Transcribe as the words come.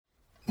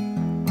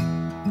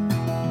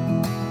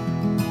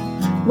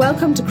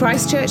Welcome to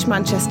Christchurch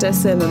Manchester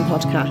Sermon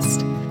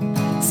Podcast.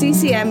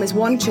 CCM is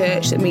one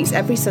church that meets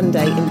every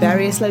Sunday in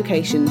various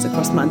locations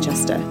across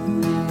Manchester.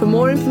 For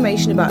more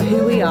information about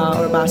who we are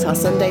or about our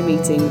Sunday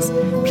meetings,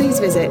 please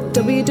visit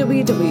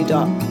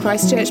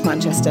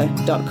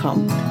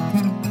www.christchurchmanchester.com.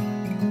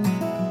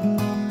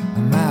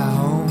 My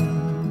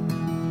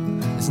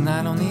home is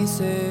not on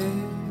this earth,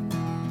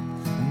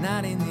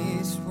 not in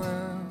this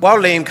world. While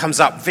Liam comes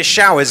up,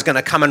 Vishal is going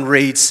to come and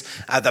read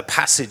the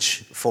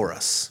passage for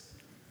us.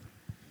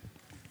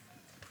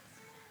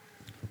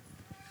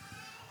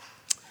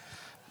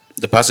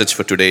 The passage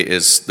for today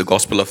is the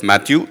Gospel of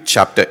Matthew,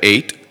 chapter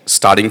 8,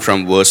 starting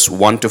from verse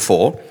 1 to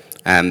 4,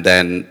 and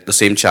then the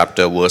same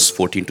chapter, verse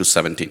 14 to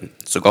 17.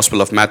 So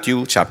Gospel of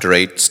Matthew, chapter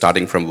 8,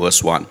 starting from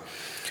verse 1.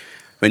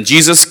 When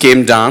Jesus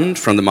came down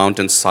from the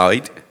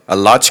mountainside, a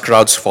large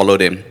crowd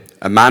followed him.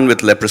 A man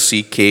with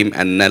leprosy came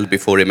and knelt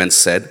before him and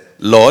said,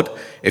 "Lord,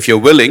 if you're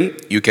willing,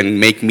 you can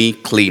make me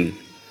clean."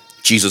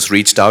 Jesus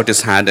reached out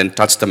his hand and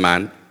touched the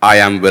man. "I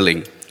am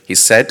willing," he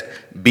said,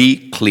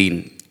 "be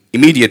clean."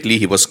 Immediately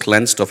he was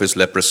cleansed of his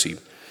leprosy.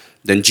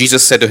 Then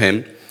Jesus said to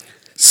him,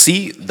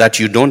 "See that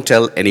you don't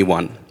tell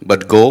anyone,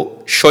 but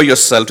go, show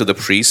yourself to the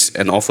priests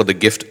and offer the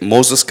gift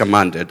Moses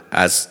commanded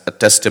as a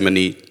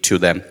testimony to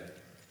them."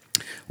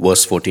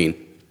 Verse 14.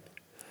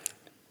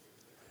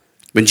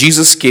 When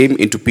Jesus came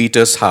into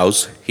Peter's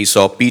house, he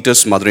saw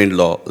Peter's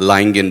mother-in-law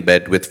lying in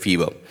bed with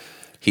fever.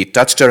 He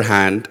touched her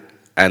hand,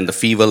 and the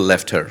fever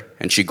left her,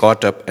 and she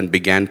got up and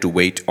began to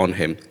wait on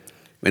him.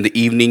 When the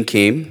evening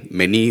came,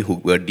 many who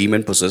were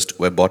demon-possessed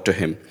were brought to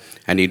him,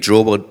 and he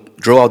drove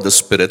out the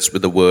spirits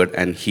with the word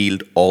and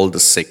healed all the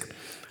sick.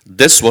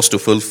 This was to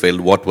fulfill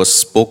what was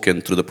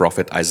spoken through the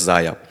prophet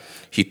Isaiah.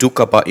 He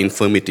took up our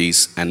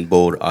infirmities and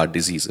bore our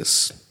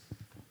diseases.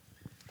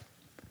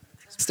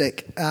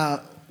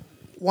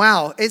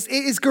 Wow, it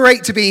is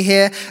great to be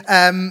here.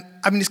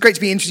 It's great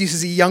to be introduced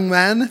as a young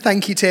man.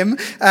 Thank you, Tim.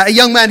 A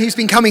young man who's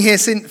been coming here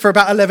for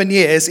about 11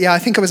 years. Yeah, I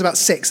think I was about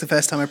 6 the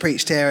first time I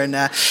preached here, and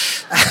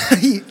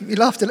you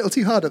laughed a little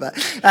too hard at that.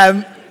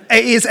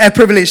 It is a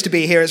privilege to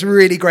be here. It's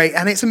really great,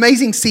 and it's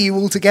amazing to see you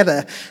all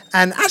together.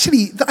 And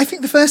actually, I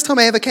think the first time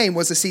I ever came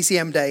was a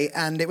CCM day,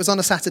 and it was on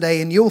a Saturday,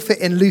 and you all fit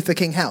in Luther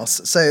King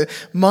House. So,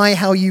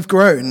 how you've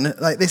grown.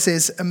 This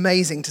is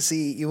amazing to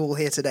see you all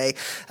here today.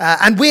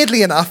 And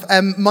weirdly enough,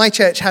 my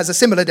church has a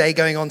similar day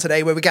going on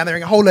today where we're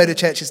gathering a whole load of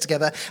churches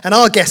together, and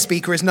our guest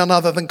speaker is none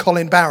other than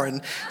Colin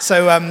Barron.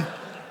 So,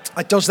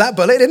 I dodged that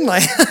bullet, didn't I?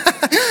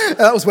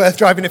 That was worth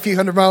driving a few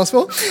hundred miles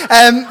for.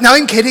 No,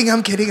 I'm kidding.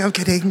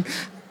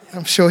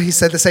 I'm sure he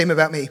said the same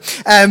about me.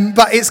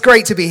 But it's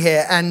great to be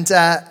here. And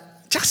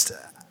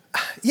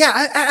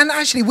and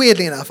actually,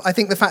 weirdly enough, I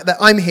think the fact that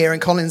I'm here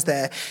and Colin's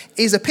there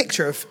is a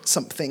picture of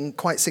something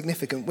quite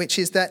significant, which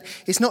is that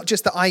it's not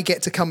just that I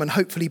get to come and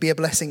hopefully be a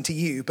blessing to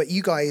you, but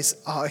you guys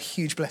are a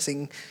huge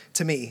blessing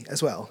to me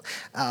as well.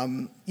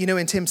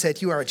 When Tim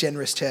said, you are a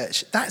generous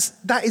church,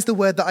 that is the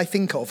word that I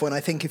think of when I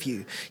think of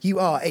you. You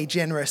are a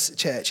generous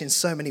church in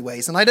so many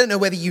ways. And I don't know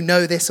whether you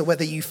know this or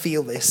whether you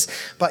feel this,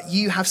 but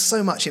you have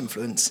so much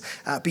influence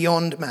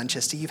beyond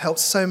Manchester. You've helped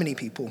so many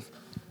people.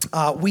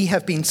 We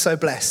have been so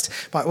blessed.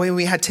 But when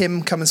we had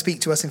Tim come and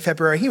speak to us in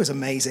February, he was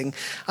amazing.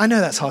 I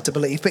know that's hard to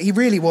believe, but he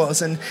really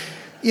was. And,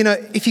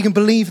 if you can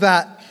believe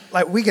that,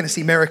 we're going to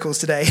see miracles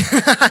today.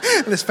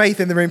 There's faith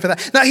in the room for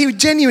that. No, he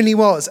genuinely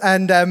was.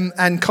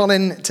 And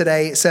Colin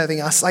today serving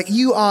us,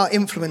 you are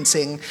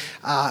influencing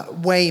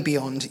way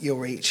beyond your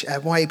reach,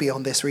 way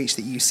beyond this reach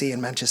that you see in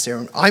Manchester.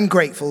 And I'm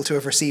grateful to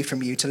have received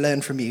from you, to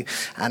learn from you.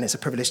 And it's a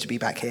privilege to be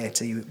back here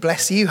to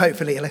bless you,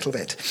 hopefully, a little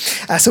bit.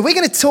 So we're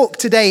going to talk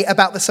today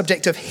about the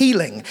subject of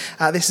healing.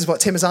 This is what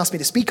Tim has asked me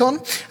to speak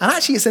on. And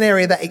actually, it's an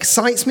area that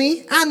excites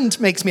me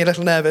and makes me a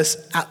little nervous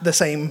at the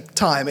same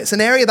time. It's an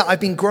area that I've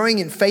been growing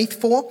in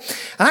faith for.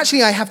 And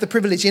actually, I have the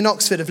privilege in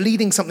Oxford of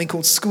leading something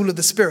called School of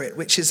the Spirit,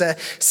 which is a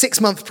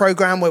 6-month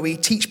program where we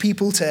teach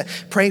people to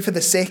pray for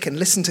the sick and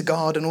listen to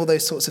God and all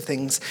those sorts of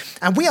things.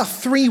 And we are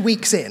 3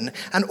 weeks in,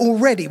 and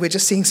already we're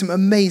just seeing some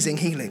amazing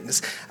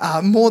healings,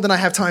 more than I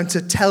have time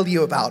to tell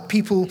you about.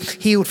 People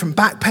healed from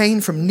back pain,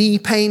 from knee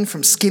pain,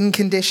 from skin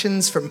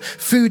conditions, from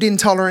food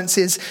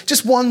intolerances.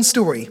 Just one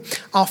story.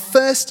 Our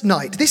first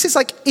night, this is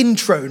like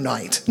intro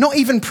night, not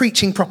even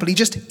preaching properly,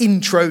 just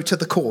intro to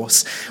the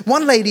course.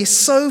 One lady is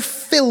so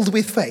filled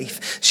with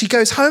faith. She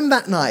goes home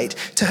that night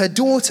to her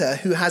daughter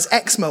who has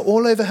eczema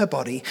all over her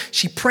body.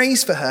 She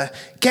prays for her,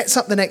 gets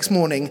up the next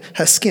morning,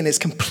 her skin is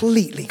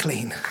completely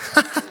clean.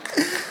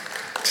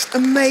 Just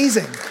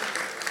amazing.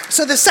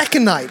 So the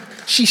second night,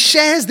 she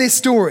shares this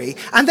story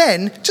and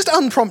then, just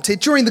unprompted,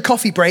 during the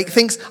coffee break,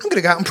 thinks, I'm going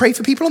to go out and pray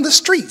for people on the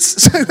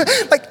streets. So,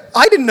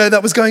 I didn't know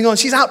that was going on.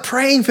 She's out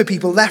praying for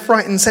people left,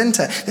 right, and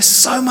center. There's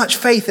so much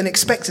faith and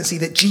expectancy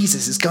that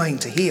Jesus is going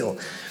to heal.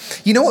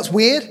 You know what's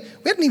weird?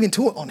 We hadn't even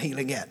taught on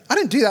healing yet. I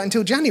didn't do that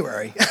until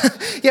January.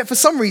 Yet for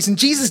some reason,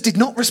 Jesus did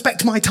not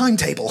respect my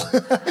timetable,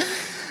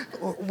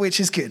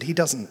 which is good. He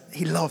doesn't.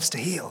 He loves to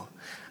heal.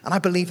 And I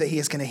believe that he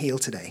is going to heal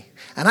today.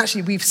 And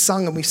actually, we've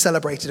sung and we've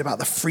celebrated about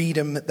the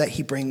freedom that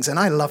he brings. And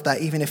I love that,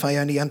 even if I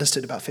only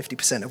understood about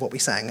 50% of what we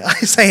sang. I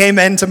say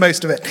amen to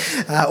most of it,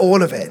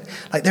 all of it.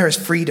 Like, there is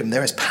freedom,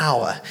 there is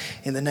power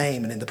in the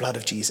name and in the blood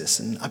of Jesus.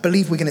 And I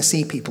believe we're going to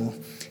see people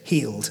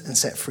healed and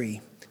set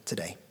free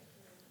today.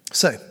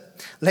 So,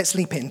 let's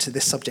leap into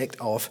this subject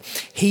of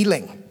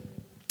healing.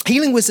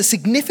 Healing was a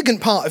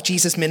significant part of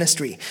Jesus'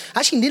 ministry.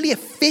 Actually, nearly a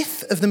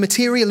fifth of the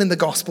material in the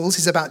Gospels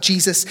is about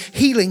Jesus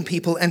healing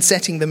people and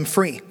setting them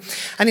free.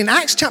 And in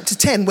Acts chapter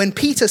 10, when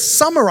Peter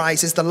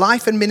summarizes the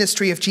life and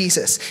ministry of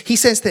Jesus, he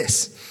says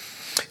this: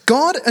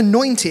 God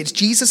anointed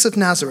Jesus of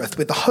Nazareth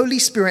with the Holy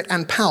Spirit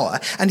and power,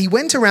 and he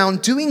went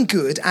around doing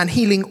good and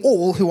healing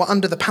all who were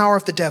under the power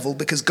of the devil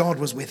because God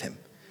was with him.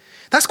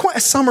 That's quite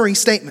a summary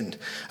statement.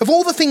 Of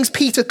all the things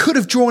Peter could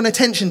have drawn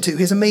attention to,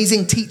 his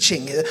amazing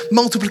teaching,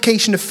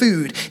 multiplication of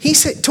food, he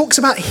talks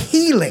about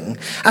healing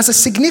as a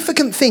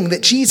significant thing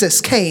that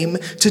Jesus came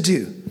to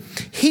do.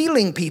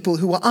 Healing people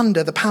who were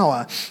under the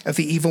power of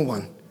the evil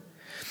one.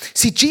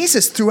 See,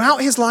 Jesus,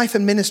 throughout his life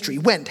and ministry,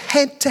 went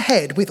head to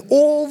head with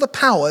all the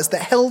powers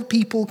that held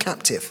people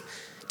captive,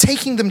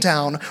 taking them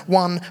down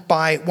one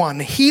by one,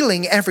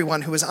 healing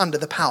everyone who was under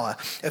the power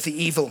of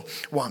the evil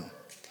one.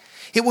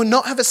 It will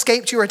not have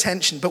escaped your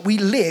attention, but we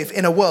live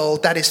in a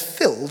world that is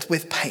filled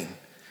with pain,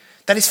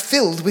 that is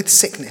filled with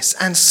sickness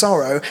and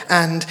sorrow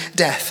and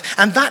death.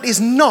 And that is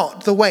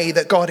not the way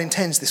that God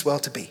intends this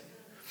world to be.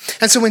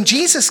 And so when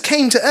Jesus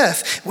came to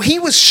earth, he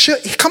was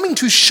coming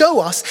to show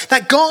us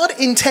that God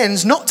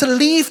intends not to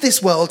leave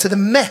this world to the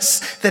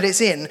mess that it's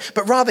in,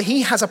 but rather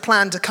he has a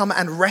plan to come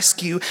and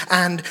rescue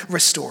and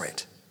restore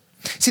it.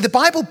 See, the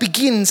Bible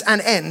begins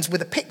and ends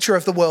with a picture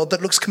of the world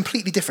that looks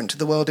completely different to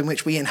the world in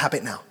which we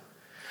inhabit now.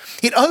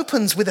 It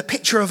opens with a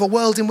picture of a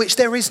world in which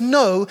there is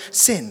no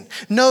sin,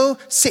 no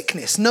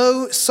sickness,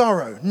 no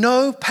sorrow,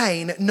 no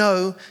pain,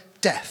 no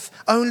death,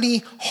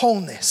 only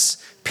wholeness,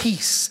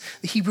 peace.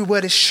 The Hebrew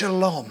word is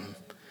shalom.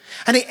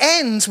 And it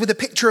ends with a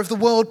picture of the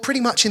world pretty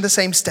much in the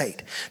same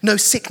state. No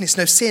sickness,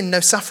 no sin, no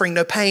suffering,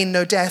 no pain,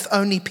 no death,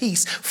 only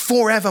peace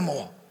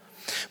forevermore.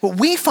 But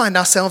we find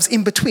ourselves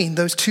in between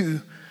those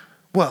two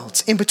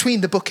worlds, in between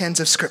the bookends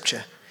of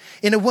Scripture,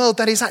 in a world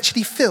that is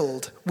actually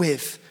filled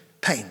with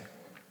pain.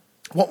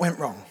 What went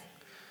wrong?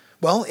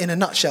 Well, in a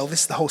nutshell,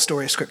 this is the whole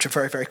story of Scripture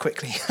very, very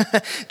quickly.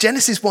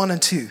 Genesis 1 and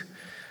 2.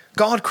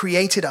 God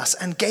created us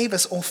and gave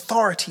us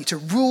authority to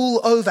rule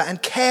over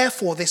and care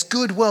for this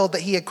good world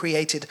that he had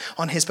created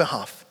on his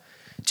behalf.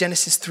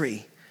 Genesis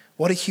 3.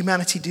 What did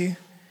humanity do?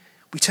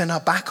 We turned our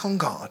back on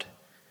God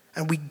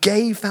and we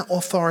gave that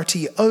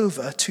authority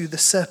over to the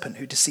serpent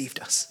who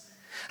deceived us.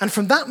 And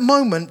from that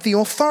moment, the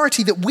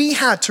authority that we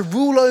had to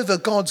rule over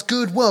God's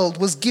good world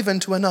was given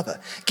to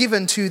another,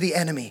 given to the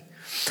enemy.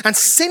 And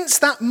since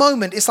that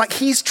moment, it's like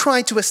he's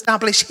tried to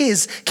establish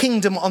his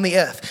kingdom on the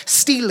earth,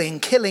 stealing,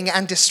 killing,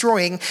 and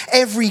destroying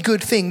every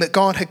good thing that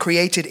God had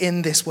created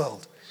in this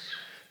world.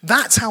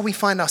 That's how we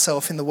find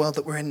ourselves in the world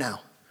that we're in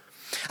now.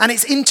 And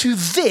it's into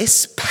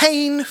this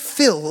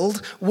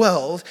pain-filled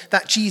world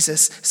that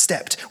Jesus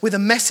stepped with a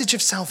message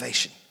of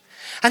salvation.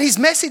 And his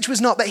message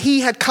was not that he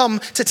had come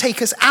to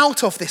take us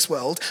out of this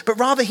world, but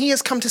rather he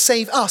has come to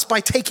save us by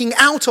taking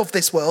out of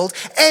this world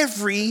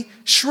every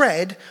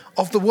shred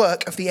of the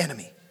work of the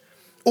enemy.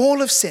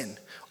 All of sin,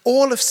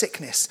 all of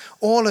sickness,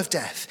 all of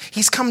death.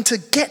 He's come to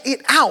get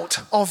it out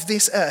of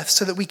this earth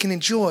so that we can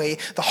enjoy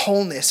the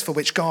wholeness for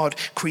which God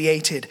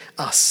created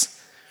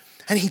us.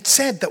 And he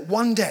said that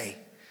one day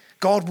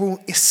God will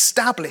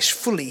establish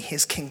fully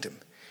his kingdom.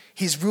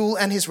 His rule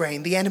and his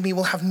reign, the enemy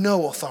will have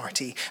no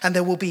authority, and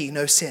there will be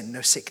no sin,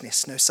 no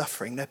sickness, no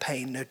suffering, no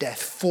pain, no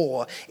death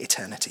for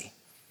eternity.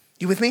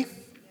 You with me?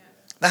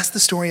 That's the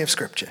story of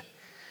Scripture.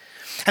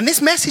 And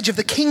this message of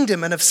the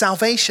kingdom and of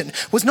salvation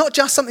was not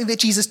just something that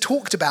Jesus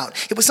talked about.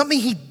 It was something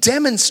he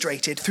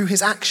demonstrated through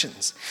his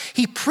actions.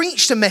 He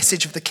preached a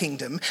message of the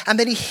kingdom, and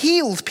then he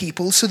healed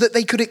people so that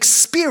they could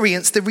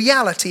experience the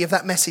reality of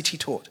that message he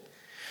taught.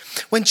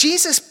 When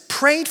Jesus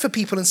prayed for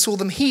people and saw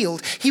them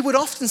healed, he would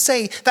often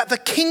say that the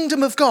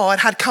kingdom of God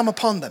had come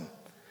upon them.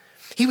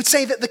 He would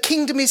say that the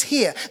kingdom is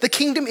here. The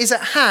kingdom is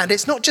at hand.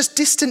 It's not just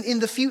distant in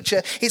the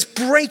future. It's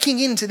breaking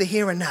into the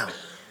here and now.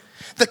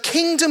 The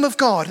kingdom of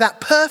God,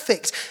 that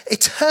perfect,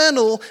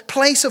 eternal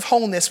place of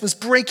wholeness, was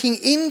breaking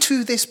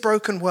into this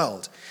broken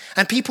world.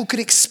 And people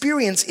could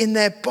experience in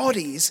their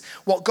bodies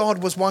what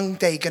God was one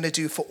day going to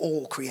do for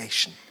all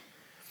creation.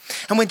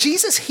 And when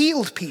Jesus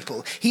healed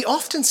people, he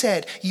often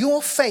said,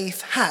 your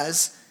faith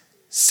has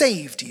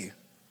saved you.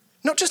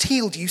 Not just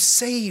healed you,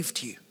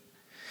 saved you.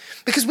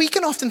 Because we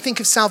can often think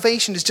of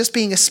salvation as just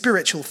being a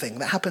spiritual thing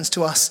that happens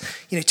to us,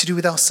 to do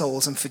with our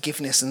souls and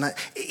forgiveness and that.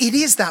 It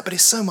is that, but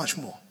it's so much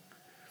more.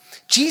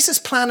 Jesus'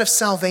 plan of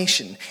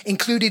salvation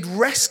included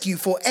rescue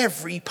for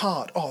every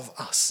part of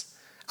us.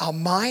 Our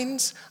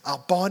minds, our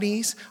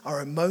bodies,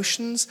 our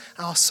emotions,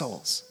 our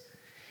souls.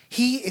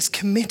 He is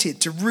committed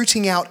to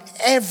rooting out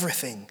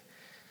everything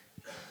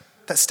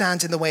that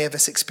stands in the way of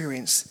us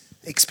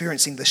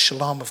experiencing the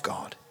shalom of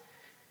God.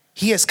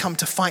 He has come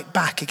to fight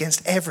back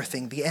against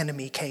everything the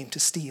enemy came to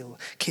steal,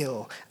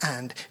 kill,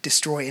 and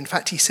destroy. In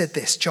fact, he said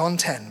this, John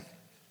 10,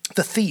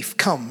 "The thief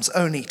comes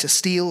only to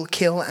steal,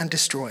 kill, and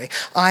destroy.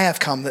 I have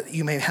come that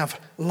you may have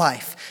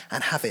life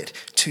and have it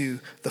to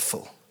the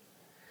full."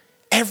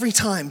 Every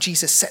time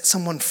Jesus set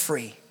someone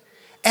free,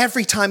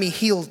 every time he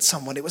healed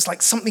someone, it was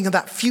like something of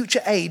that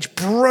future age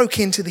broke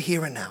into the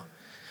here and now,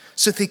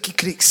 so that they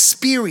could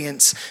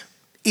experience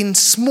in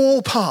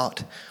small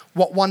part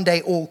what one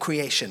day all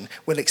creation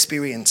will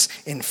experience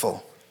in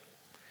full.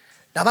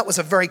 Now that was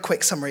a very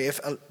quick summary of,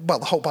 the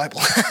whole Bible.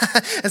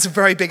 It's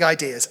very big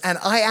ideas. And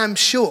I am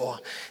sure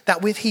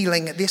that with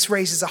healing, this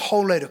raises a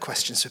whole load of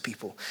questions for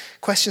people.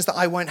 Questions that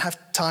I won't have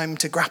time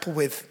to grapple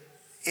with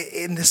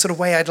in the sort of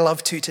way I'd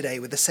love to today,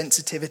 with the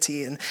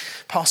sensitivity and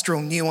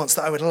pastoral nuance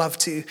that I would love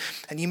to.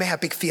 And you may have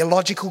big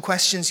theological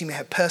questions, you may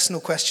have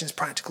personal questions,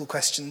 practical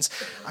questions.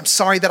 I'm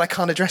sorry that I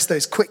can't address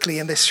those quickly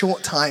in this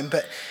short time,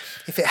 but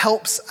if it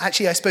helps,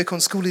 actually I spoke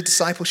on School of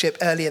Discipleship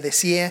earlier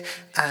this year,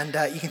 and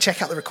you can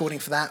check out the recording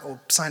for that or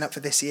sign up for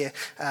this year,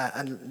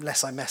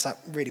 unless I mess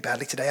up really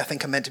badly today. I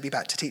think I'm meant to be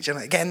back to teach on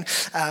it again.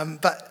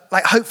 But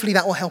hopefully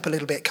that will help a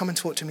little bit. Come and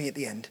talk to me at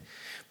the end.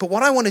 But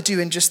what I want to do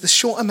in just the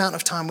short amount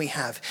of time we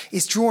have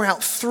is draw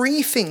out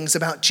 3 things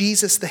about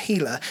Jesus the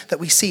healer that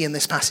we see in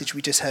this passage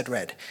we just heard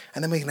read.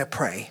 And then we're going to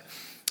pray.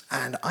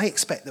 And I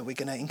expect that we're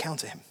going to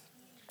encounter him.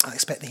 I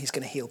expect that he's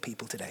going to heal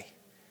people today.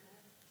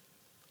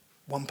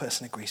 One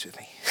person agrees with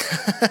me.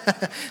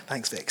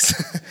 Thanks, Vix.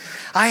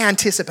 I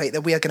anticipate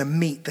that we are going to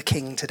meet the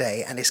King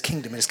today and his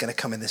kingdom is going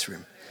to come in this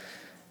room.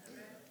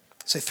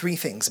 So 3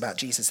 things about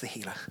Jesus the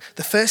healer.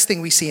 The first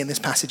thing we see in this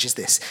passage is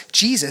this.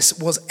 Jesus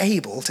was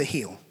able to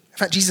heal. In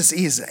fact, Jesus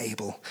is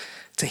able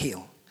to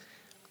heal.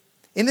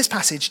 In this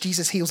passage,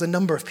 Jesus heals a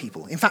number of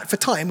people. In fact, for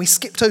time, we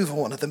skipped over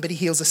one of them, but he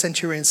heals a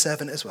centurion's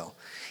servant as well.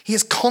 He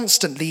is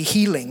constantly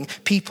healing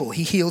people.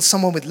 He heals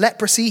someone with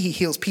leprosy. He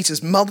heals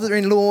Peter's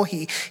mother-in-law.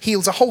 He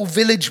heals a whole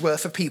village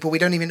worth of people. We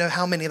don't even know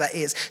how many that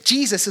is.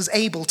 Jesus is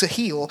able to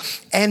heal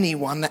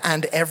anyone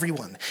and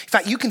everyone. In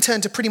fact, you can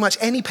turn to pretty much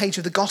any page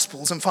of the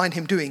Gospels and find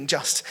him doing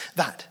just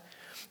that.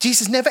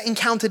 Jesus never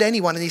encountered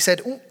anyone and he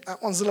said, "Oh,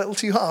 that one's a little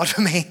too hard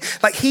for me."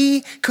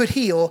 He could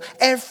heal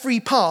every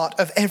part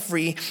of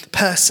every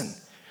person.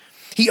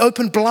 He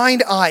opened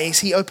blind eyes,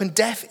 he opened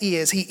deaf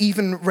ears, he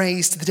even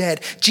raised the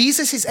dead.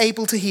 Jesus is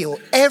able to heal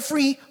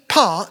every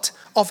part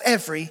of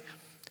every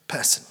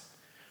person.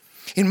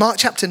 In Mark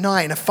chapter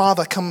 9, a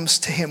father comes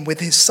to him with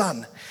his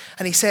son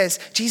and he says,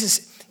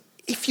 "Jesus,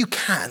 if you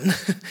can,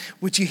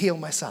 would you heal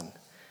my son?"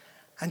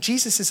 And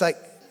Jesus is like,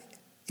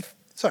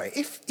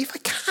 if I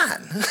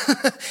can,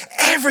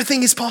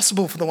 everything is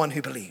possible for the one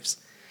who believes.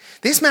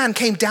 This man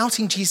came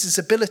doubting Jesus'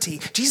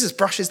 ability. Jesus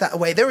brushes that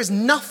away. There is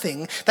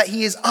nothing that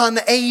he is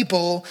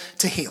unable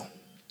to heal.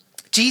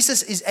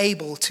 Jesus is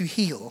able to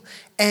heal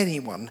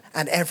anyone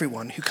and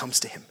everyone who comes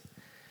to him.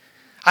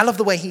 I love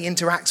the way he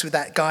interacts with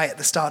that guy at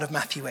the start of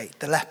Matthew 8,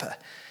 the leper.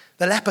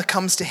 The leper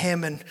comes to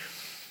him and,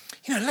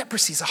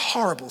 leprosy is a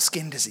horrible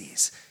skin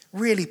disease,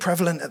 really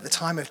prevalent at the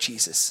time of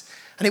Jesus.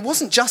 And it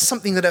wasn't just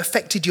something that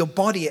affected your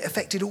body, it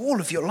affected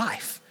all of your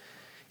life.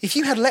 If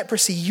you had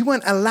leprosy, you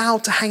weren't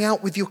allowed to hang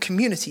out with your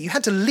community. You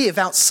had to live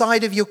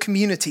outside of your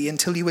community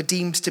until you were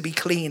deemed to be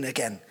clean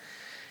again.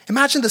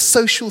 Imagine the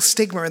social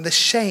stigma and the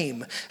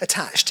shame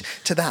attached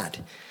to that.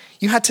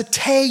 You had to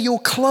tear your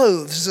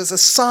clothes as a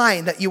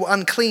sign that you were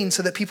unclean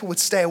so that people would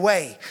stay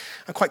away.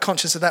 I'm quite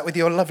conscious of that with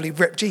your lovely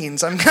ripped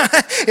jeans.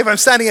 If I'm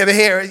standing over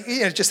here,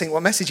 just think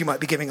what message you might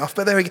be giving off.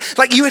 But there we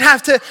go. You would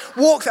have to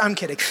walk, I'm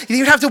kidding.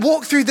 You'd have to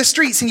walk through the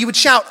streets and you would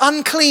shout,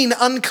 "Unclean,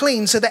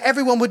 unclean," so that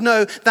everyone would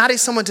know that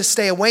is someone to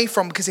stay away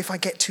from, because if I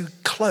get too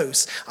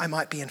close, I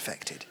might be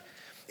infected.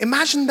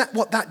 Imagine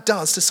what that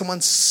does to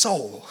someone's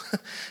soul,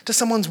 to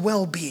someone's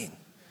well-being.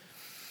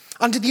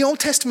 Under the Old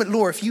Testament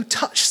law, if you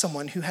touch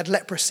someone who had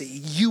leprosy,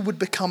 you would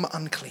become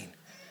unclean.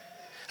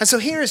 And so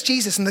here is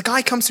Jesus, and the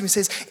guy comes to him and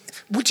says,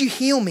 "Would you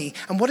heal me?"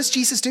 And what does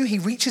Jesus do? He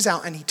reaches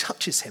out and he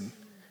touches him,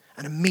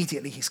 and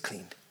immediately he's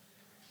cleaned.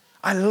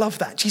 I love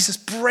that. Jesus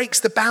breaks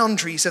the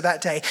boundaries of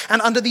that day.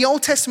 And under the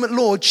Old Testament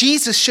law,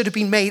 Jesus should have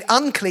been made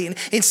unclean.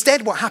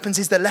 Instead, what happens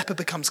is the leper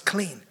becomes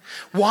clean.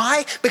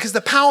 Why? Because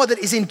the power that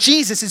is in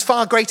Jesus is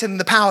far greater than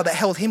the power that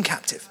held him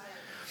captive.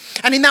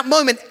 And in that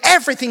moment,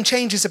 everything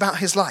changes about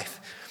his life.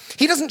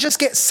 He doesn't just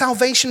get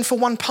salvation for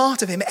one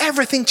part of him.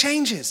 Everything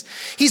changes.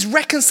 He's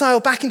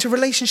reconciled back into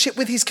relationship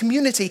with his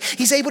community.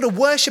 He's able to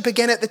worship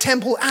again at the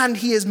temple, and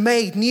he is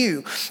made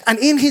new. And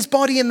in his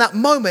body in that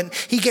moment,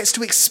 he gets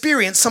to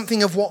experience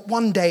something of what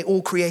one day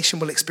all creation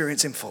will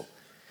experience in full.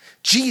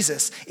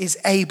 Jesus is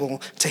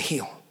able to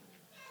heal.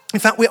 In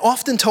fact, we're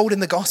often told in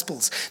the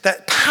Gospels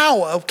that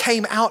power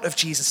came out of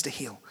Jesus to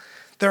heal.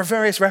 There are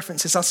various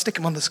references. I'll stick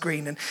them on the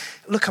screen and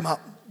look them up.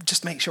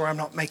 Just make sure I'm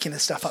not making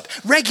this stuff up.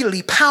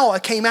 Regularly, power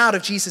came out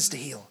of Jesus to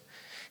heal.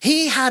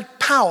 He had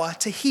power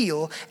to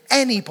heal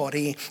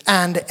anybody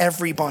and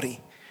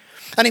everybody.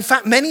 And in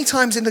fact, many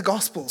times in the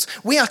Gospels,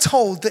 we are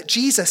told that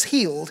Jesus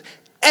healed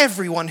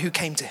everyone who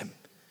came to him.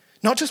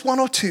 Not just one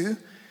or two,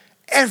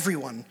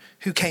 everyone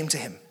who came to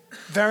him.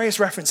 various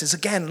references.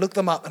 Again, look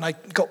them up, and I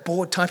got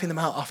bored typing them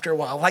out after a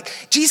while.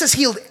 Like, Jesus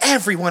healed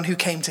everyone who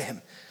came to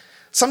him.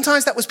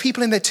 Sometimes that was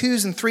people in their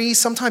 2s and 3s.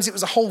 Sometimes it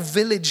was a whole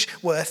village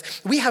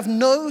worth. We have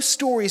no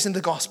stories in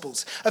the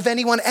Gospels of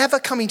anyone ever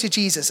coming to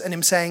Jesus and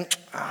him saying,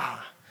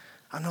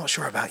 I'm not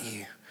sure about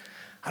you.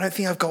 I don't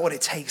think I've got what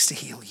it takes to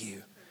heal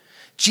you.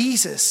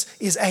 Jesus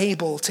is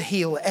able to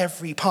heal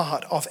every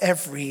part of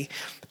every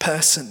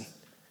person.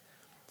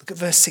 Look at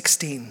verse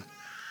 16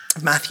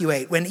 of Matthew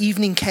 8. When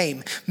evening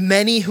came,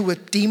 many who were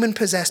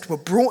demon-possessed were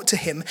brought to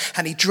him,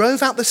 and he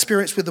drove out the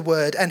spirits with the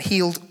word and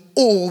healed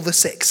all the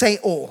sick. Say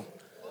all.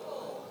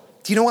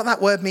 Do you know what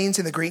that word means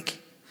in the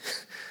Greek?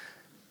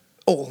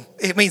 All.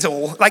 It means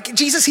all. Like,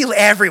 Jesus healed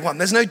everyone.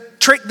 There's no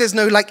trick. There's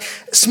no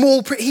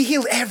he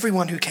healed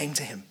everyone who came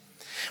to him.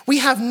 We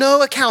have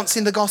no accounts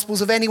in the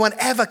Gospels of anyone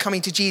ever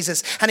coming to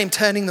Jesus and him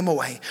turning them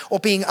away or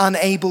being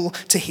unable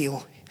to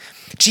heal.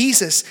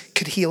 Jesus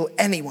could heal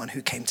anyone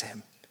who came to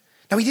him.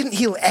 Now, he didn't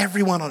heal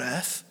everyone on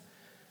earth.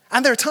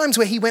 And there are times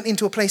where he went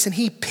into a place and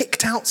he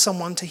picked out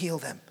someone to heal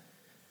them.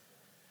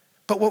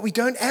 But what we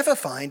don't ever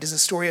find is a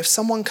story of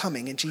someone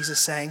coming and Jesus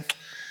saying,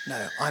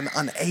 no, I'm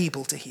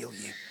unable to heal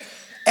you.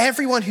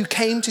 Everyone who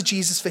came to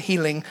Jesus for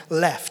healing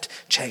left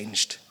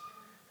changed.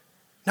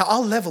 Now,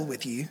 I'll level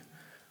with you.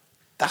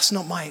 That's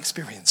not my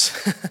experience.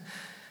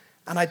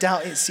 And I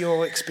doubt it's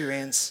your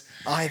experience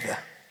either.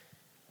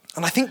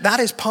 And I think that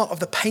is part of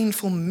the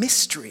painful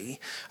mystery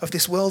of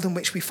this world in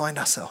which we find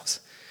ourselves,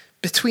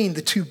 between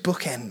the two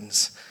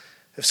bookends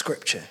of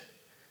Scripture,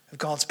 of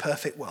God's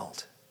perfect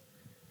world.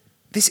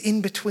 This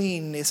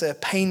in-between is a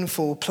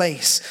painful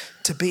place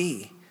to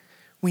be.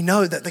 We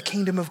know that the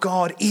kingdom of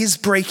God is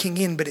breaking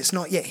in, but it's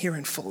not yet here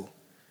in full.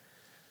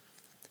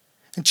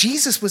 And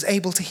Jesus was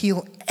able to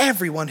heal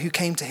everyone who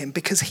came to him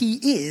because he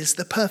is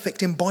the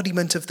perfect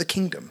embodiment of the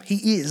kingdom.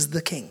 He is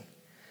the king.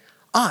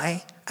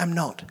 I am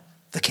not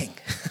the king.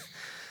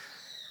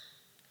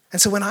 And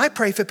so when I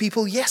pray for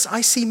people, yes,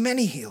 I see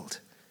many healed,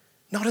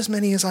 not as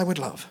many as I would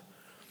love.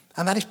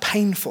 And that is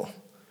painful.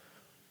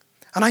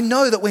 And I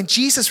know that when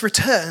Jesus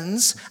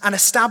returns and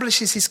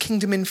establishes his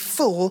kingdom in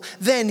full,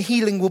 then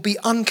healing will be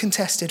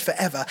uncontested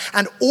forever.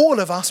 And all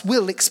of us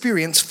will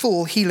experience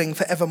full healing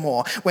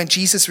forevermore when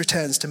Jesus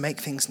returns to make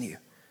things new.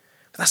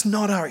 But that's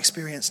not our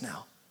experience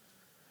now.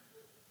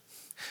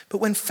 But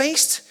when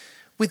faced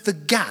with the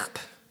gap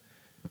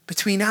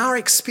between our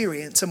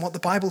experience and what the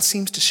Bible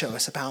seems to show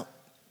us about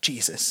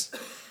Jesus,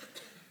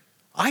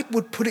 I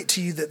would put it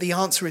to you that the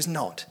answer is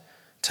not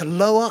to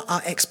lower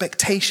our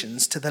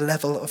expectations to the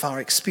level of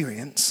our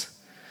experience,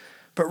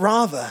 but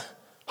rather,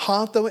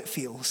 hard though it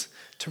feels,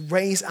 to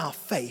raise our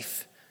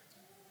faith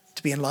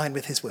to be in line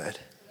with his word.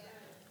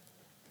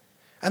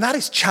 And that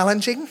is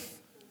challenging,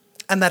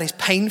 and that is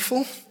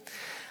painful,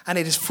 and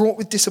it is fraught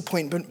with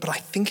disappointment, but I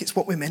think it's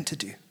what we're meant to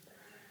do.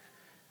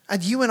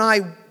 And you and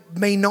I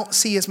may not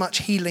see as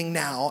much healing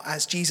now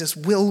as Jesus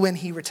will when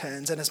he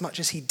returns, and as much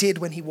as he did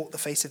when he walked the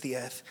face of the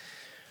earth.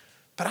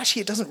 But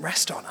actually, it doesn't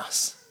rest on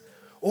us.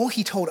 All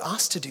he told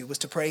us to do was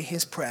to pray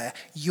his prayer,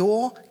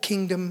 your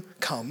kingdom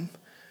come,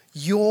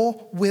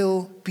 your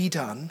will be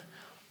done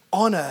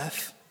on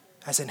earth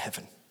as in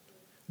heaven.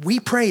 We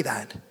pray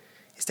that.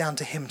 It's down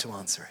to him to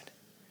answer it.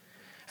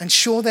 And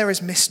sure, there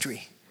is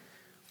mystery,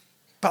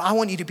 but I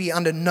want you to be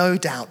under no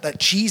doubt that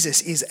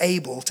Jesus is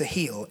able to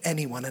heal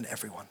anyone and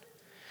everyone.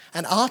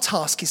 And our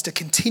task is to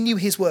continue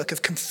his work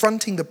of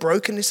confronting the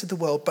brokenness of the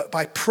world, but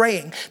by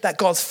praying that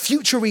God's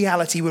future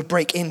reality would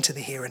break into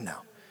the here and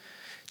now.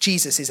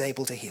 Jesus is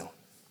able to heal.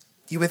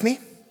 You with me?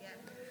 Yeah.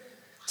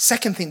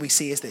 Second thing we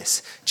see is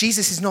this.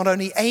 Jesus is not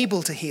only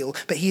able to heal,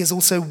 but he is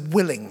also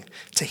willing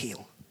to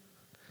heal.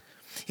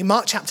 In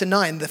Mark chapter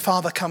 9, the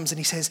Father comes and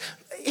he says,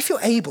 if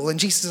you're able, and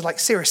Jesus is like,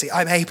 seriously,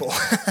 I'm able.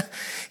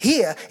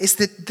 Here is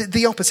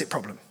the opposite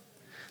problem.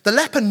 The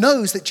leper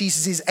knows that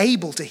Jesus is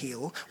able to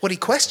heal. What he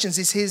questions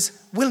is his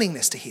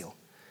willingness to heal.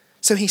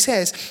 So he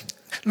says,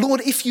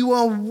 Lord, if you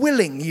are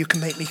willing, you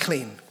can make me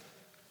clean.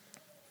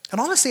 And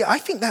honestly, I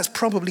think that's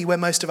probably where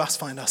most of us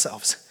find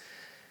ourselves.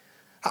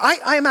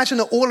 I imagine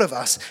that all of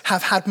us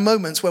have had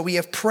moments where we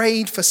have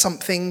prayed for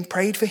something,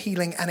 prayed for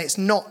healing, and it's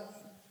not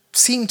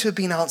seemed to have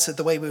been answered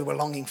the way we were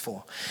longing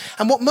for.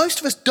 And what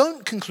most of us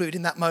don't conclude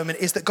in that moment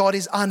is that God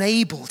is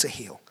unable to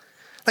heal.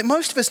 Like,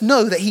 most of us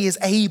know that he is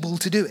able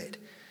to do it.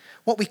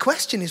 What we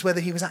question is whether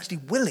he was actually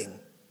willing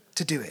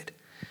to do it.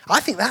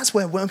 I think that's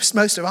where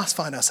most of us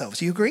find ourselves.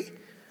 Do you agree?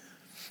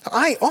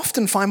 I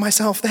often find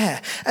myself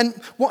there. And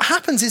what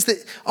happens is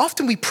that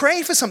often we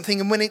pray for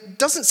something, and when it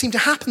doesn't seem to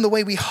happen the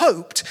way we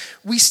hoped,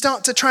 we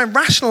start to try and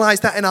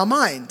rationalize that in our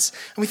minds.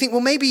 And we think,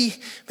 well,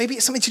 maybe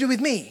it's something to do with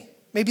me.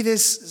 Maybe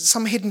there's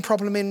some hidden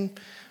problem in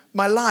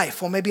my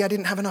life, or maybe I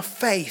didn't have enough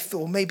faith,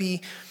 or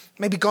maybe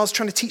God's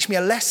trying to teach me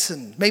a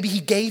lesson. Maybe he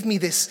gave me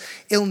this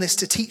illness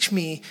to teach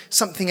me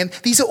something. And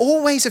these are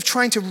all ways of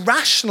trying to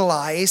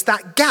rationalize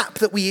that gap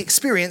that we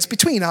experience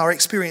between our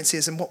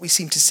experiences and what we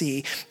seem to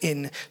see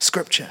in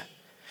Scripture.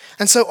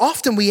 And so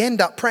often we end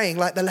up praying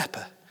like the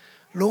leper.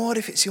 Lord,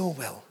 if it's your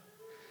will,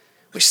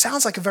 which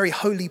sounds like a very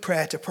holy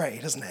prayer to pray,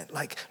 doesn't it?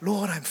 Like,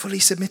 Lord, I'm fully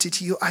submitted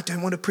to you. I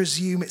don't want to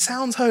presume. It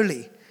sounds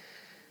holy.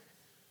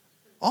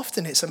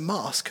 Often it's a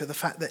mask of the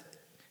fact that,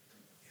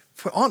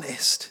 if we're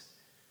honest,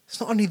 it's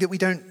not only that we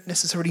don't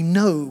necessarily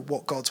know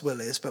what God's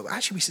will is, but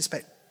actually we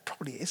suspect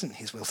probably it isn't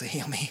his will to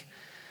heal me.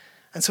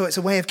 And so it's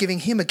a way of giving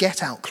him a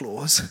get-out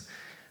clause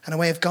and a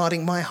way of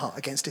guarding my heart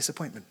against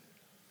disappointment.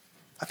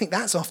 I think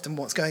that's often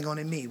what's going on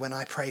in me when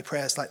I pray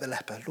prayers like the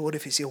leper. Lord,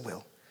 if it's your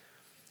will.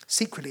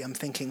 Secretly, I'm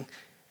thinking,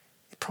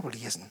 it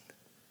probably isn't.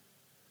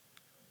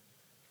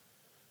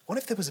 What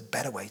if there was a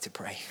better way to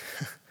pray?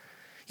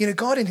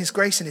 God in his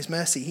grace and his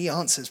mercy, he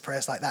answers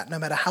prayers like that, no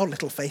matter how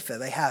little faith that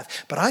they have.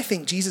 But I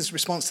think Jesus'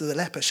 response to the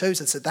leper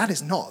shows us that that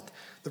is not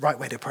the right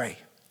way to pray.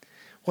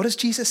 What does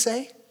Jesus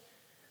say?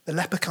 The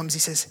leper comes, he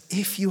says,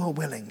 if you are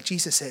willing.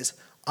 Jesus says,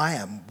 I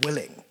am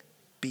willing,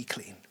 be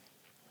clean.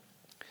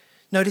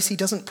 Notice he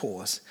doesn't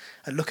pause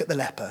and look at the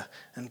leper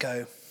and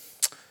go,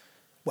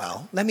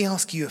 well, let me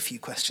ask you a few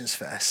questions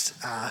first.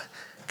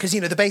 Because,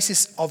 the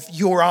basis of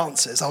your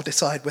answers, I'll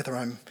decide whether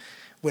I'm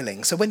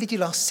willing. So when did you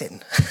last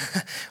sin?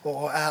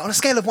 Or on a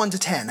scale of 1 to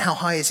 10, how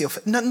high is your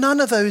faith? None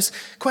of those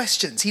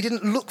questions. He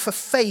didn't look for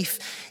faith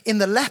in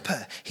the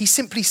leper. He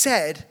simply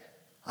said,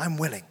 I'm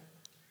willing.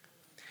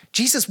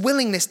 Jesus'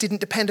 willingness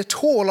didn't depend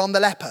at all on the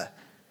leper.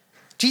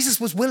 Jesus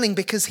was willing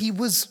because he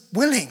was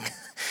willing.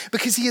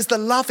 Because he is the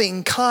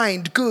loving,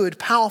 kind, good,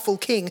 powerful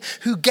king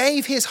who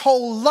gave his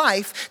whole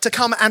life to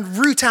come and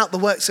root out the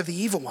works of the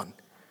evil one.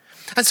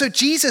 And so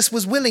Jesus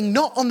was willing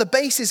not on the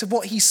basis of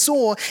what he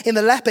saw in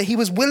the leper. He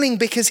was willing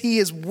because he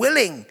is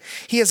willing.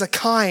 He is a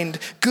kind,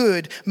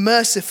 good,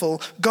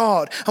 merciful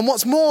God. And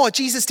what's more,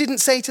 Jesus didn't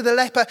say to the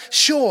leper,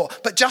 sure,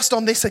 but just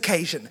on this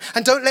occasion.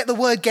 And don't let the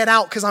word get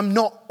out because I'm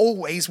not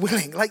always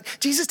willing.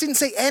 Jesus didn't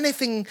say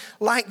anything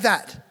like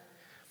that.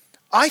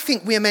 I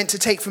think we are meant to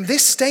take from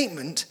this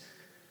statement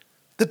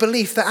the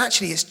belief that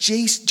actually it's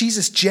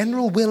Jesus'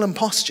 general will and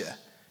posture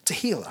to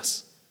heal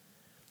us.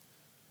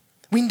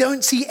 We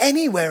don't see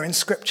anywhere in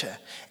Scripture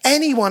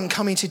anyone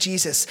coming to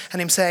Jesus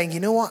and him saying, you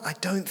know what, I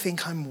don't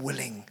think I'm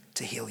willing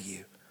to heal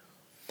you.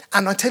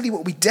 And I tell you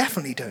what we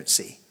definitely don't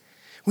see.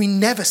 We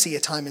never see a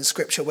time in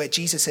Scripture where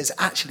Jesus says,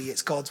 actually,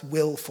 it's God's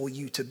will for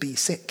you to be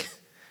sick.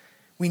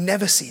 We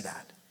never see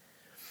that.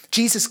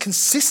 Jesus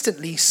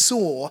consistently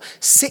saw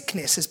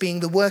sickness as being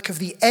the work of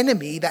the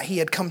enemy that he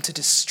had come to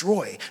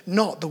destroy,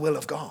 not the will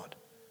of God.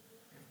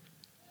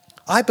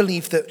 I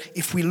believe that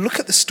if we look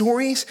at the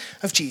stories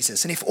of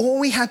Jesus, and if all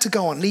we had to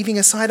go on, leaving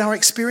aside our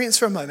experience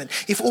for a moment,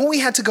 if all we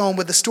had to go on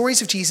with the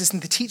stories of Jesus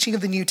and the teaching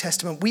of the New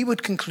Testament, we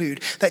would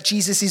conclude that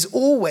Jesus is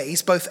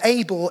always both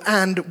able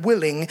and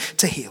willing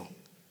to heal.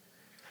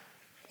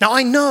 Now,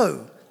 I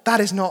know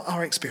that is not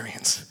our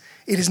experience.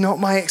 It is not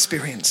my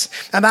experience.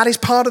 And that is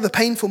part of the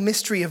painful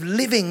mystery of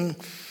living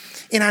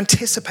in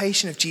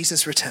anticipation of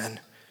Jesus' return.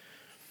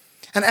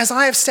 And as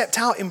I have stepped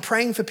out in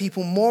praying for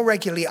people more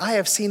regularly, I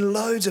have seen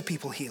loads of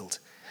people healed.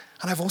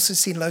 And I've also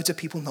seen loads of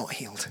people not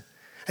healed.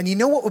 And you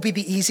know what would be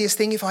the easiest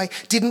thing if I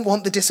didn't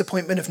want the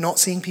disappointment of not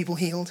seeing people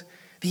healed?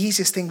 The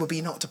easiest thing would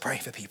be not to pray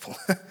for people.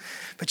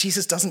 But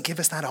Jesus doesn't give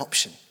us that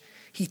option.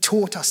 He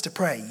taught us to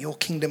pray, your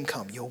kingdom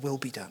come, your will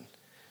be done.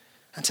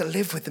 And to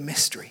live with the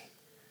mystery.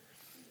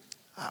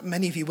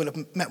 Many of you will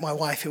have met my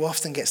wife who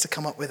often gets to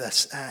come up with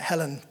us.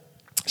 Helen,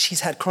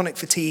 she's had chronic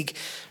fatigue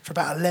for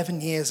about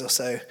 11 years or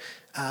so.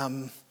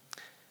 And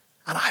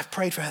I've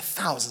prayed for her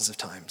thousands of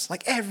times.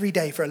 Every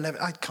day for 11,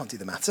 I can't do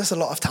the maths, that's a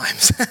lot of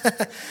times.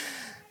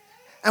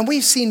 And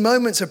we've seen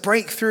moments of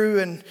breakthrough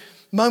and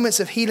moments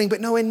of healing,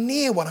 but nowhere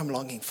near what I'm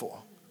longing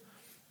for.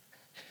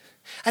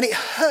 And it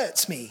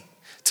hurts me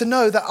to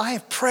know that I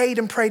have prayed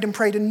and prayed and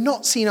prayed and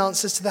not seen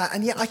answers to that,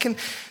 and yet I can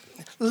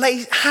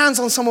lay hands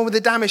on someone with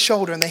a damaged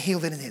shoulder and they're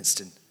healed in an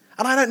instant.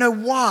 And I don't know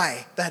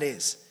why that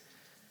is.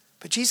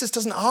 But Jesus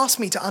doesn't ask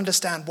me to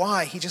understand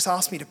why. He just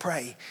asks me to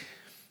pray,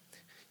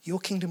 your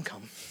kingdom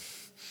come,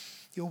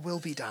 your will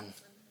be done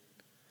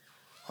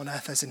on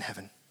earth as in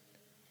heaven.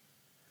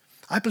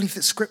 I believe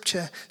that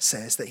Scripture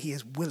says that he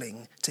is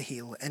willing to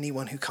heal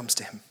anyone who comes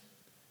to him.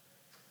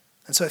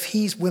 And so if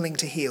he's willing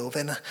to heal,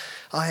 then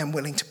I am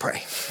willing to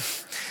pray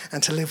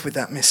and to live with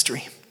that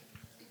mystery.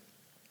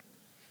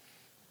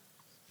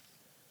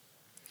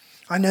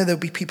 I know there'll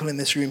be people in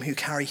this room who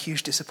carry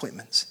huge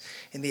disappointments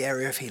in the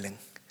area of healing.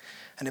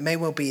 And it may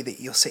well be that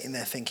you're sitting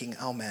there thinking,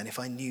 oh man, if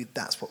I knew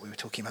that's what we were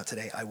talking about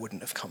today, I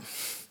wouldn't have come.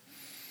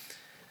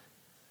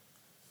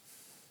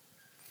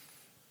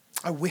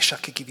 I wish I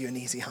could give you an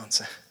easy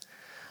answer.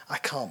 I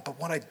can't. But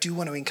what I do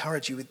want to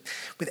encourage you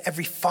with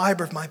every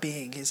fiber of my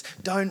being is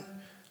don't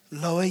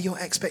lower your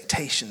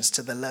expectations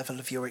to the level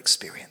of your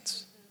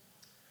experience.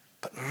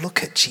 But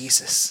look at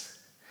Jesus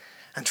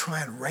and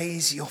try and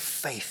raise your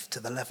faith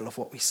to the level of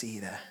what we see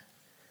there.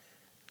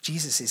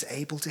 Jesus is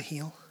able to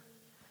heal,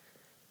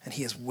 and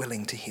he is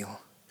willing to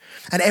heal.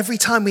 And every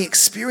time we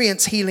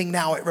experience healing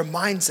now, it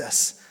reminds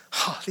us,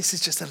 this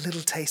is just a little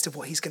taste of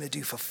what he's going to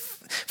do for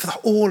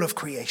all of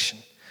creation,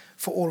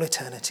 for all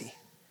eternity.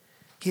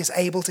 He is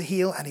able to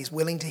heal, and he's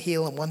willing to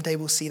heal, and one day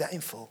we'll see that in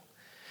full.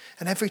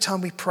 And every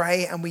time we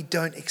pray and we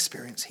don't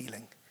experience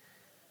healing,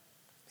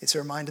 it's a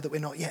reminder that we're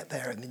not yet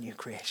there in the new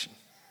creation.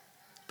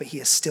 But he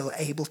is still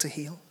able to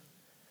heal.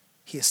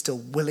 He is still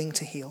willing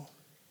to heal.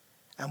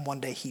 And one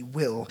day he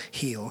will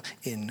heal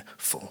in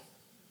full.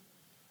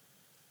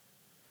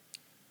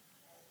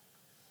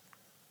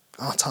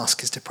 Our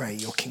task is to pray,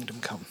 your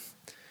kingdom come,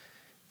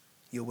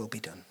 your will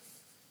be done.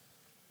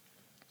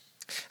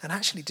 And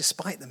actually,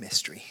 despite the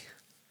mystery,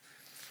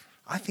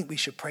 I think we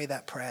should pray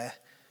that prayer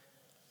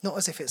not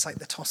as if it's like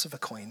the toss of a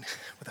coin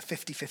with a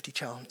 50-50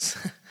 chance.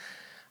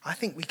 I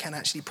think we can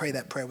actually pray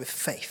that prayer with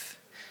faith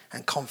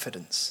and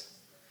confidence.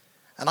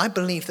 And I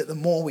believe that the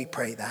more we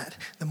pray that,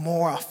 the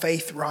more our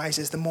faith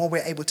rises, the more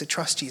we're able to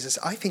trust Jesus.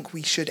 I think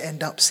we should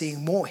end up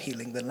seeing more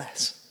healing than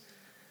less.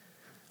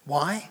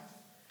 Why?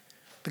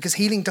 Because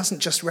healing doesn't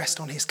just rest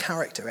on his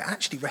character, it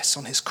actually rests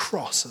on his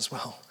cross as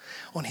well,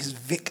 on his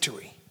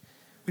victory.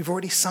 We've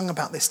already sung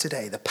about this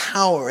today, the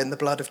power in the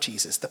blood of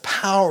Jesus, the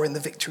power in the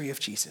victory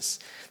of Jesus.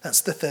 That's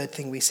the third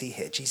thing we see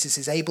here. Jesus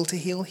is able to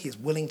heal, he is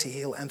willing to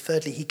heal, and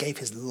thirdly, he gave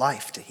his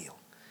life to heal.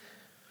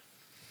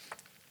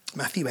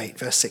 Matthew 8,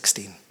 verse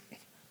 16.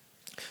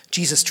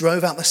 Jesus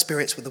drove out the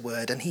spirits with the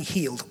word, and he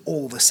healed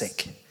all the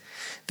sick.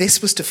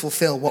 This was to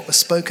fulfill what was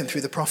spoken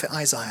through the prophet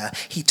Isaiah.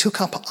 He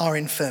took up our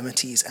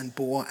infirmities and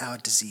bore our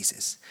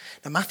diseases.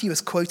 Now, Matthew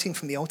is quoting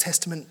from the Old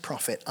Testament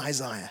prophet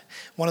Isaiah,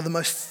 one of the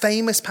most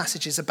famous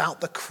passages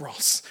about the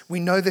cross. We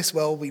know this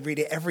well. We read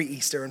it every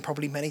Easter and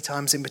probably many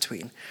times in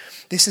between.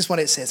 This is what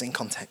it says in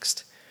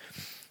context.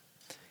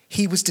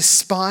 He was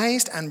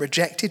despised and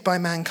rejected by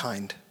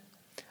mankind,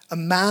 a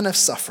man of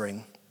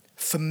suffering,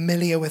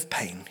 familiar with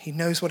pain. He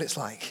knows what it's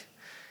like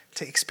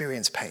to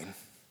experience pain.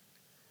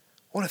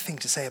 What a thing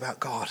to say about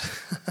God.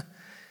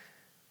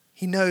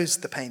 He knows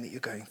the pain that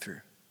you're going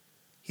through.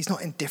 He's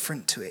not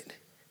indifferent to it.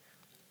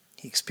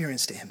 He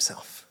experienced it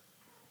himself.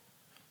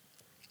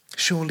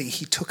 Surely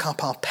he took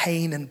up our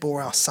pain and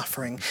bore our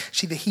suffering.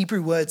 See, the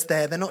Hebrew words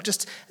there, they're not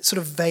just sort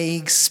of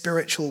vague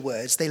spiritual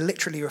words. They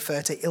literally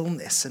refer to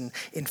illness and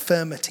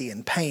infirmity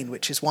and pain,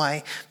 which is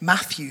why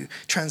Matthew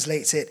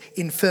translates it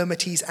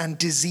infirmities and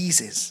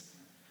diseases.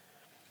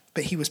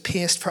 But he was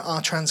pierced for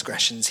our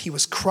transgressions. He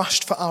was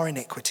crushed for our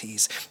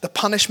iniquities. The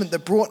punishment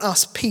that brought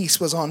us peace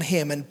was on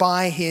him, and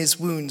by his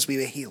wounds we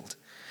were healed.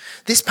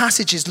 This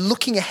passage is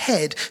looking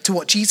ahead to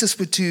what Jesus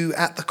would do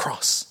at the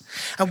cross.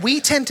 And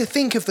we tend to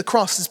think of the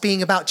cross as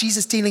being about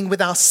Jesus dealing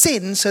with our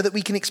sin so that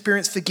we can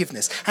experience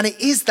forgiveness. And it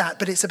is that,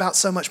 but it's about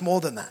so much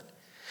more than that.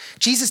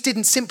 Jesus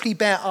didn't simply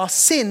bear our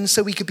sin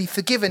so we could be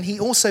forgiven. He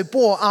also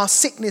bore our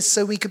sickness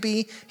so we could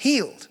be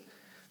healed.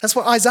 That's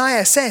what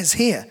Isaiah says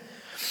here.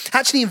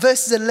 Actually, in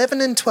verses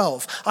 11 and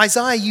 12,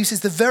 Isaiah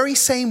uses the very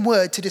same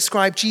word to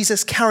describe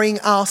Jesus carrying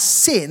our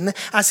sin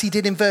as he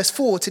did in verse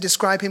 4 to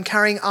describe him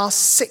carrying our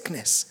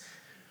sickness.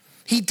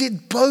 He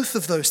did both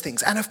of those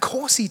things, and of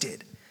course he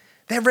did.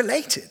 They're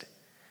related.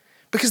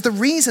 Because the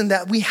reason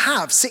that we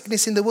have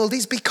sickness in the world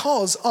is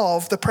because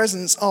of the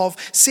presence of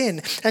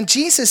sin. And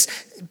Jesus'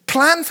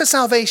 plan for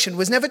salvation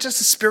was never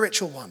just a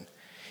spiritual one.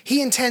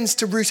 He intends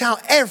to root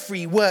out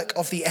every work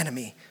of the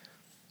enemy,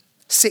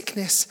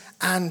 sickness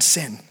and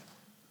sin.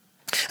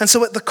 And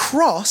so at the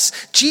cross,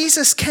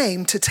 Jesus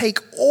came to take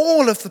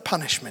all of the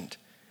punishment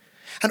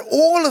and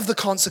all of the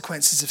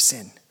consequences of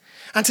sin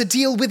and to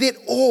deal with it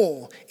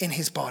all in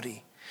his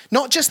body.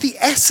 Not just the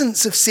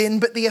essence of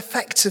sin, but the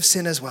effects of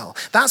sin as well.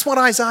 That's what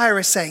Isaiah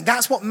is saying.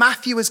 That's what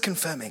Matthew is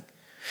confirming.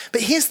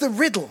 But here's the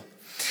riddle.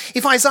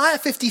 If Isaiah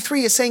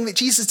 53 is saying that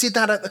Jesus did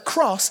that at the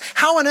cross,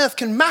 how on earth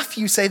can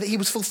Matthew say that he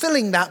was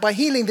fulfilling that by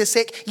healing the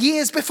sick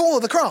years before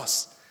the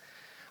cross?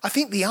 I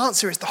think the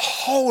answer is the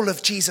whole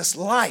of Jesus'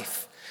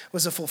 life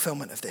was a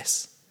fulfillment of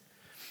this.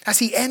 As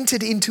he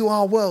entered into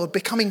our world,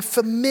 becoming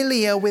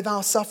familiar with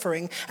our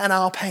suffering and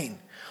our pain.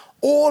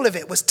 All of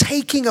it was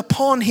taking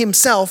upon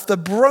himself the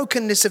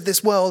brokenness of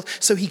this world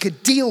so he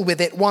could deal with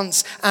it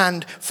once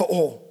and for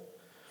all.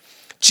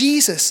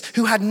 Jesus,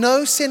 who had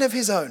no sin of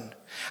his own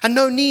and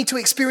no need to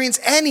experience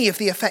any of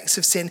the effects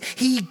of sin,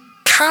 he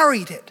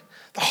carried it.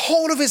 The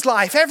whole of his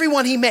life,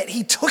 everyone he met,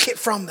 he took it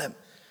from them.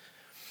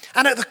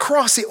 And at the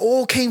cross, it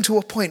all came to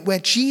a point where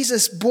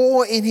Jesus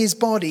bore in his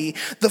body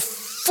the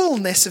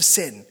fullness of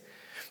sin,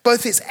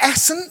 both its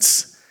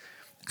essence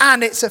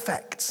and its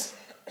effects.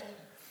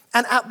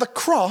 And at the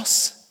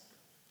cross,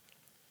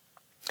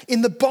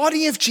 in the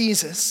body of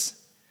Jesus,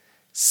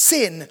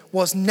 sin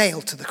was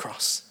nailed to the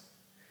cross.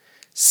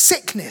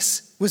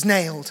 Sickness was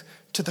nailed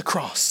to the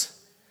cross.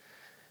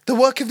 The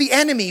work of the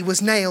enemy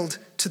was nailed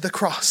to the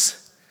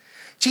cross.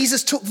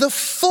 Jesus took the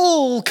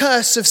full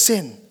curse of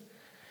sin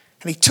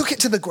and he took it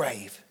to the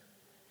grave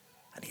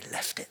and he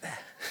left it there.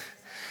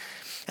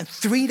 And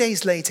 3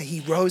 days later, he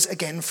rose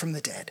again from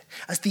the dead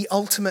as the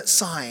ultimate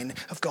sign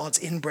of God's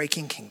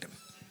inbreaking kingdom.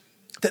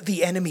 That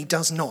the enemy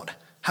does not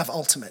have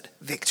ultimate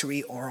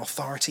victory or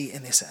authority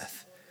in this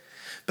earth.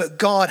 But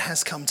God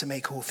has come to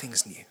make all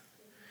things new.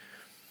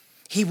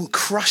 He will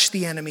crush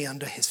the enemy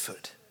under his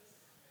foot.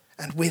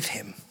 And with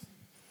him,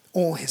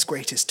 all his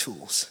greatest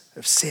tools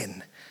of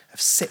sin, of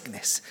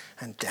sickness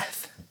and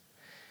death.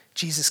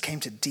 Jesus came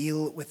to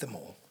deal with them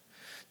all,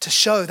 to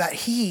show that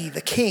he,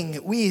 the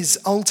king, is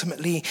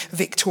ultimately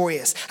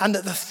victorious, and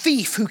that the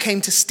thief who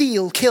came to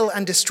steal, kill,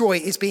 and destroy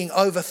is being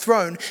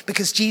overthrown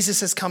because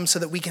Jesus has come so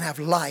that we can have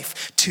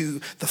life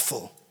to the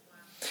full.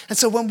 And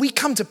so when we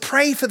come to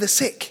pray for the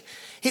sick,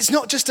 it's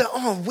not just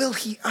will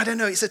he, I don't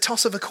know, it's a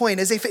toss of a coin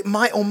as if it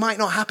might or might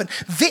not happen.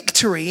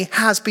 Victory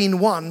has been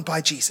won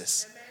by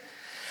Jesus.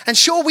 And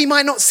sure, we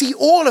might not see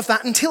all of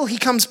that until he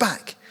comes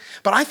back,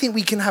 but I think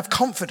we can have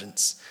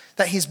confidence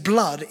that his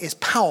blood is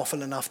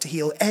powerful enough to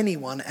heal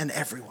anyone and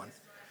everyone,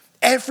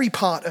 every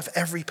part of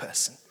every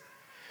person.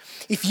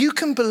 If you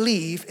can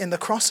believe in the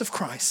cross of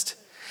Christ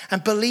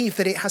and believe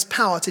that it has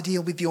power to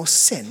deal with your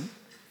sin,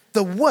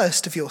 the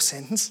worst of your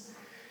sins,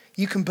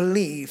 you can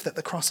believe that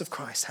the cross of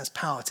Christ has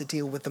power to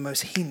deal with the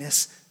most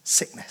heinous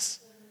sickness.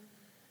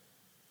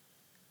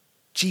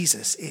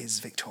 Jesus is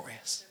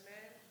victorious.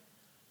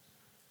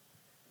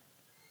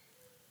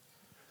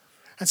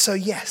 And so,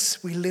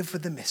 yes, we live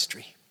with the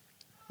mystery.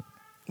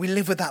 We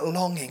live with that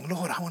longing.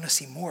 Lord, I want to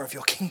see more of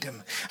your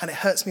kingdom. And it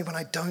hurts me when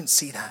I don't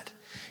see that.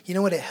 You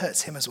know what? It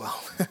hurts him as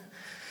well.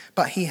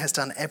 But he has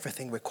done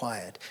everything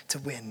required to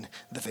win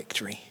the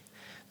victory.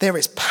 There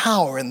is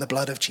power in the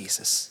blood of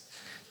Jesus.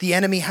 The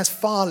enemy has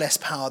far less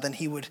power than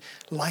he would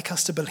like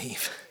us to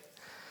believe.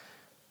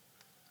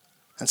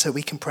 And so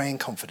we can pray in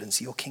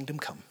confidence, your kingdom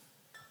come.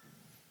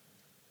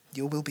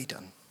 Your will be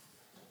done.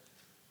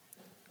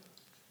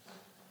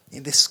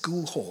 In this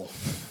school hall,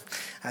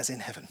 as in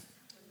heaven.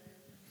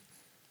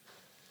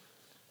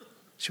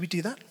 Should we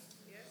do that?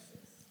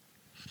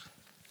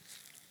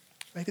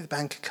 Maybe the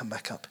band could come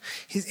back up.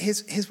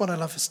 Here's what I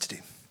love us to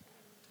do.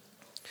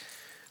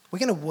 We're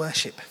going to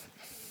worship.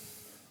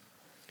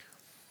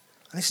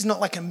 And this is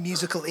not like a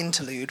musical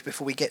interlude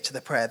before we get to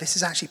the prayer. This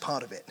is actually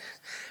part of it.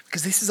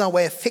 Because this is our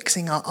way of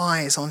fixing our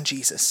eyes on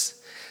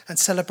Jesus and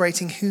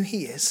celebrating who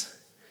he is,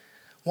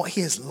 what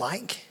he is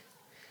like,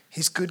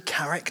 his good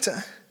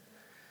character,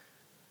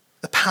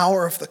 the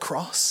power of the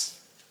cross.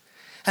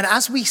 And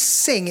as we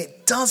sing,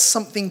 it does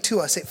something to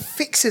us. It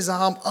fixes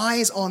our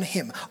eyes on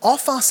him,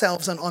 off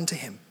ourselves and onto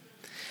him.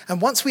 And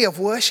once we have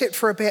worshipped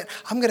for a bit,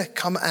 I'm going to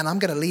come and I'm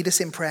going to lead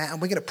us in prayer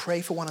and we're going to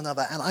pray for one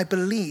another. And I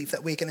believe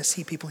that we're going to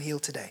see people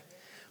healed today.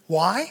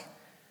 Why?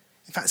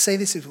 In fact, say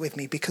this with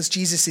me. Because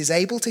Jesus is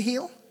able to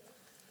heal.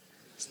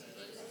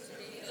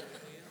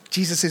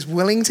 Jesus is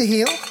willing to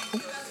heal.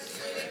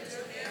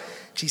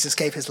 Jesus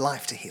gave his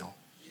life to heal.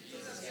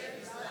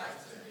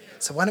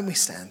 So why don't we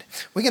stand?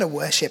 We're going to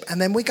worship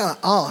and then we're going to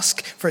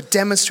ask for a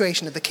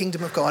demonstration of the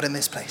kingdom of God in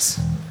this place.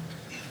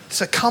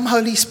 So come,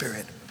 Holy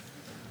Spirit.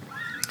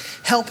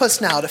 Help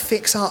us now to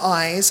fix our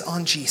eyes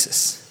on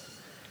Jesus.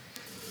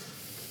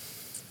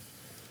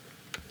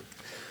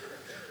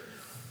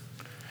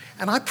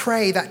 And I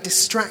pray that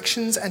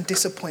distractions and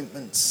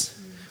disappointments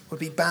would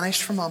be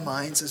banished from our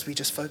minds as we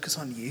just focus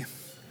on you.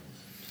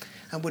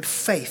 And would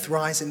faith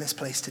rise in this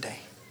place today?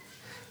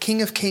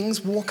 King of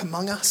Kings, walk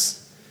among us.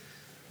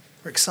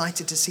 We're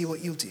excited to see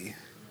what you'll do.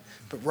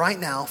 But right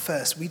now,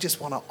 first, we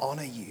just want to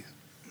honor you.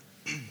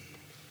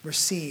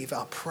 Receive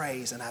our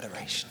praise and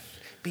adoration.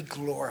 Be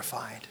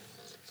glorified.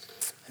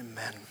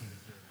 Amen.